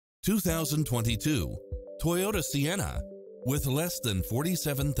2022 Toyota Sienna. With less than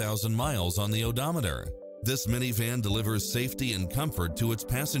 47,000 miles on the odometer, this minivan delivers safety and comfort to its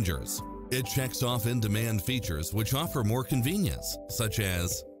passengers. It checks off in-demand features which offer more convenience, such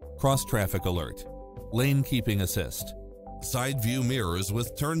as cross-traffic alert, lane keeping assist, side view mirrors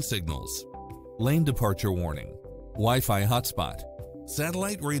with turn signals, lane departure warning, Wi-Fi hotspot,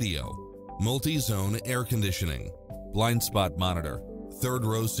 satellite radio, multi-zone air conditioning, blind spot monitor, third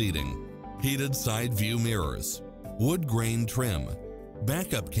row seating, heated side view mirrors, wood grain trim,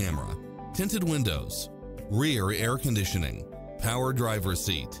 backup camera, tinted windows, rear air conditioning, power driver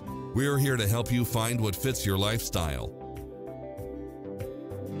seat. We're here to help you find what fits your lifestyle.